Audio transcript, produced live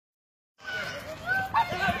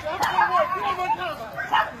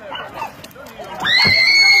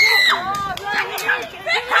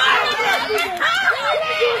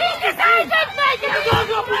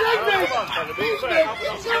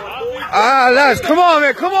Ah, lads, come on,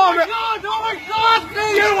 mate, come on, mate. Oh my God,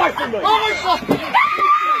 please. Get away from me. Oh my God.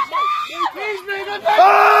 Please, mate.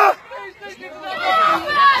 Ah!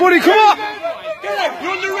 Buddy, come on. Get out,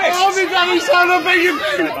 you're on the wrist. Oh, me, Danny, son of a big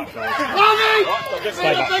Mommy!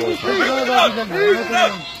 Stay back, boys.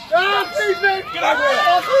 Please, mate. Get over here.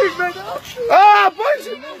 Oh, please, mate. Ah, boys.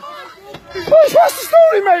 Boys, what's the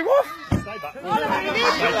story, mate? What? Stay back.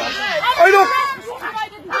 I don't...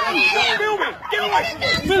 Film it. Get away.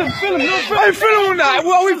 Film. I'm filming that.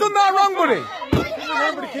 Well, we've done that wrong, buddy.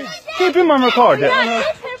 Keep him on record.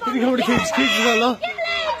 Did you cover the kids as well, no?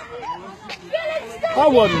 I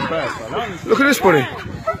wasn't bad, man. Look at this, buddy.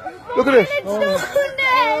 Look at this.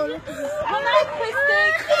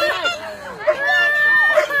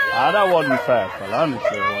 Ah, that wasn't fair, fella.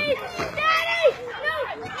 Honestly, it wasn't.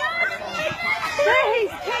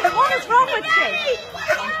 What is wrong with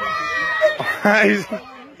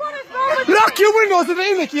you? Lock your windows if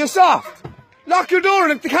they lick you soft. Lock your door,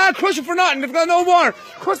 and if they can't push it for nothing, they've got no more.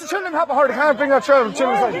 Because the children have a heart, they can't bring that child.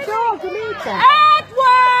 Edward!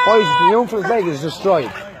 Boys, the young fella's leg is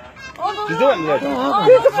destroyed. She's doing it.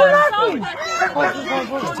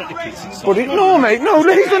 Buddy, no, mate, no,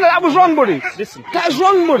 he's done that. That was wrong, buddy. Listen, that is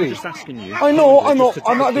wrong, buddy. I'm just asking you. I know, I'm not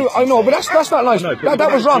doing. I know, but that's not nice. No,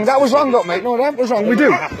 that was wrong. That was wrong, though, mate. No, that was wrong. We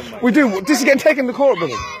do. This is getting taken to court,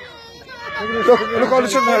 buddy. Look, all the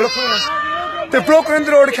children here. Look. They've broken into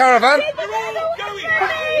the door of the caravan.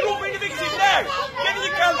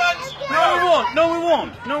 No, we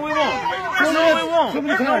won't.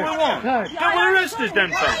 Get arrested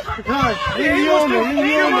then, son.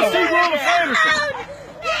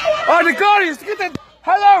 Oh, the Guardians, get the...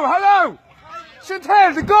 Hello.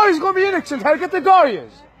 Chantal, the Guardians going to be in it, Chantal. Get the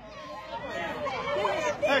Guardians.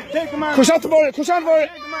 Hey, take the man's... Push out the board. Take the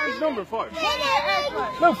man's number first.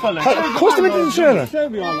 No, fella. Push them into the trailer. That's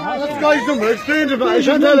the guy's number. Explain to him.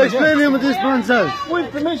 Chantal, explain to him what this man says.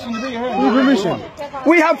 With permission to be here. With permission.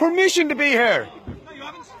 We have permission to be here.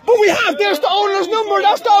 But we have. There's the owner's number.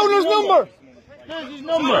 That's the owner's number. There's his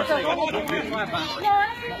number.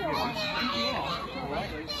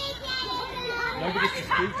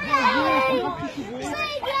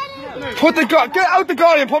 Get out the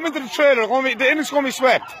Guardian. Put him into the trailer. The inn's going to be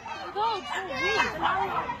swept.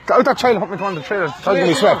 Get out that trailer. Put me into the trailer. The trailer's going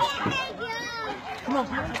to be swept.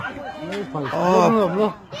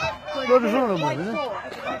 Oh. What is wrong with him, isn't it?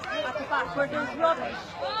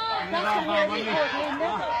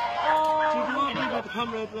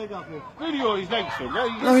 Video his legs, son.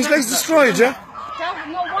 No, his leg's destroyed, yeah?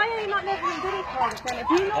 No, why are you not letting him do it for us then?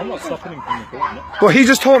 I'm not stopping him from recording. Well, he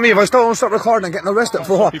just told me if I don't stop recording, I'm getting arrested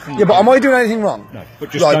for what? Yeah, but am I doing anything wrong? No,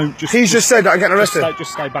 but just Right. don't... He's just said that I'm getting arrested.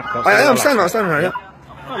 Just stay back. I'm standing here, yeah.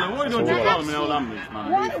 Why don't you call him an old ambulance,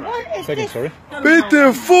 man? What is this? Sorry? Beat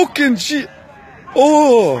the fucking shit.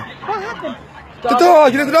 Oh. What happened? The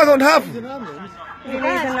dog. You know the dog don't have. He needs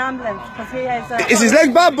an ambulance because he has a... Is his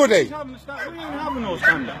leg bad, buddy? We ain't having no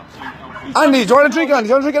stand-up. Andy, do you want a drink, Andy? Do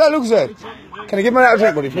you want a drink of that Lucas head? Can I give me that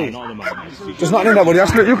drink, buddy, please? Not at the moment. There's nothing in that, buddy.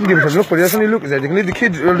 That's, you can give it first. Look, buddy, that's only Lucas head. You can leave the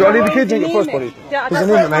kid. I'll leave the kid drink it first, buddy. There's an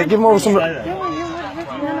in it, mate. Give him over some...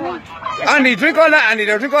 Andy, drink all that, Andy.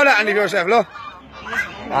 Drink all that, Andy, for yourself, look.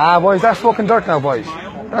 Ah, boys, that's fucking dirt now, boys.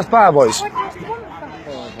 That's bad, boys.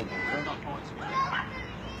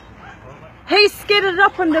 He skidded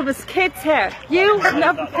up when there was kids here. You,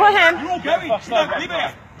 no, put him.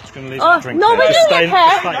 Just going to leave Oh, the drink. no, we do Just live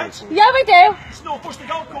stay- here. Yeah, we do. It's not push the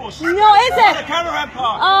golf course. No, is it? The caravan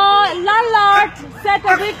park. Landlord said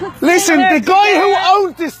that we could stay Listen, here the guy who today.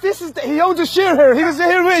 owns he owns a share here. He was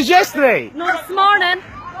here with us yesterday. No, this morning.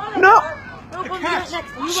 No.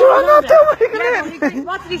 Sure, I'm not doing it.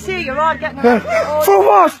 What did he say? You're all getting For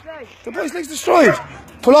what? The boy's leg's destroyed.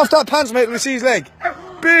 Pull off that pants, mate, and we see his leg.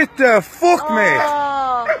 Beat the fuck, mate.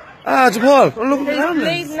 Oh, Ah, Jamal. Oh, look at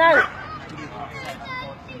he's the bleeding out.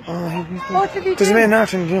 What did he There's a do? man now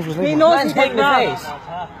trying to do for his He leg. knows he's taking the face.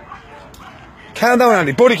 Calm down,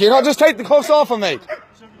 Andy. Buddy, can you not just take the cuffs off him, mate? Oh.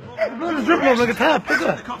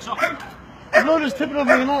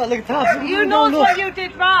 Oh. You know what you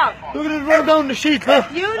did wrong. Look at it run down the sheet,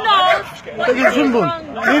 look. You know what you did wrong.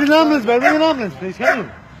 Need an ambulance, man. Ring an ambulance, please, can you?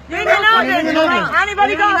 Ring an ambulance.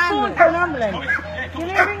 Anybody got a phone for an ambulance? Can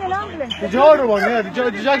you ring an ambulance? Did you order one, yeah? Did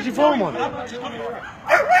you actually phone one?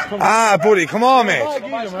 Ah, buddy, come on, mate.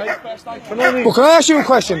 Well, can I ask you a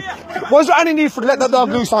question? Was there any need for to let that dog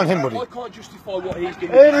loose on him, buddy? I can't justify what he's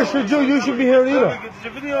doing. Either should you. You should be here either.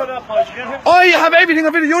 Oh, you have everything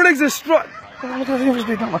of it. Your legs are strong.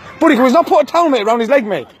 Buddy, can we not put a towel, mate, around his leg,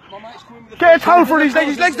 mate? Get a towel for his leg.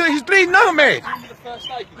 His legs, he's bleeding out, mate.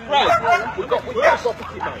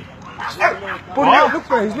 But look,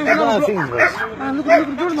 man, he's moving on. things, boys. Man, look at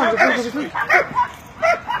the door, man.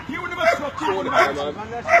 You in the bus, look, you in the bus.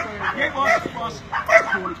 Yeah, boss.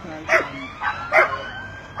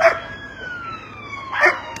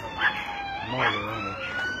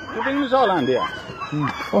 You bring us all on there.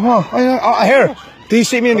 I hear. These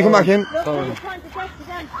see me and they come back in. Look, I'm trying to test the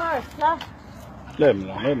dance first, yeah? Let me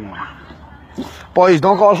know. Boys,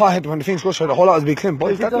 don't go all hot head when the things go straight. The whole lot is big clean.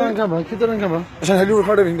 Boys, Keep that on camera. I said, how do you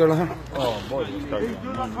record everything there, like, huh? Oh, boy.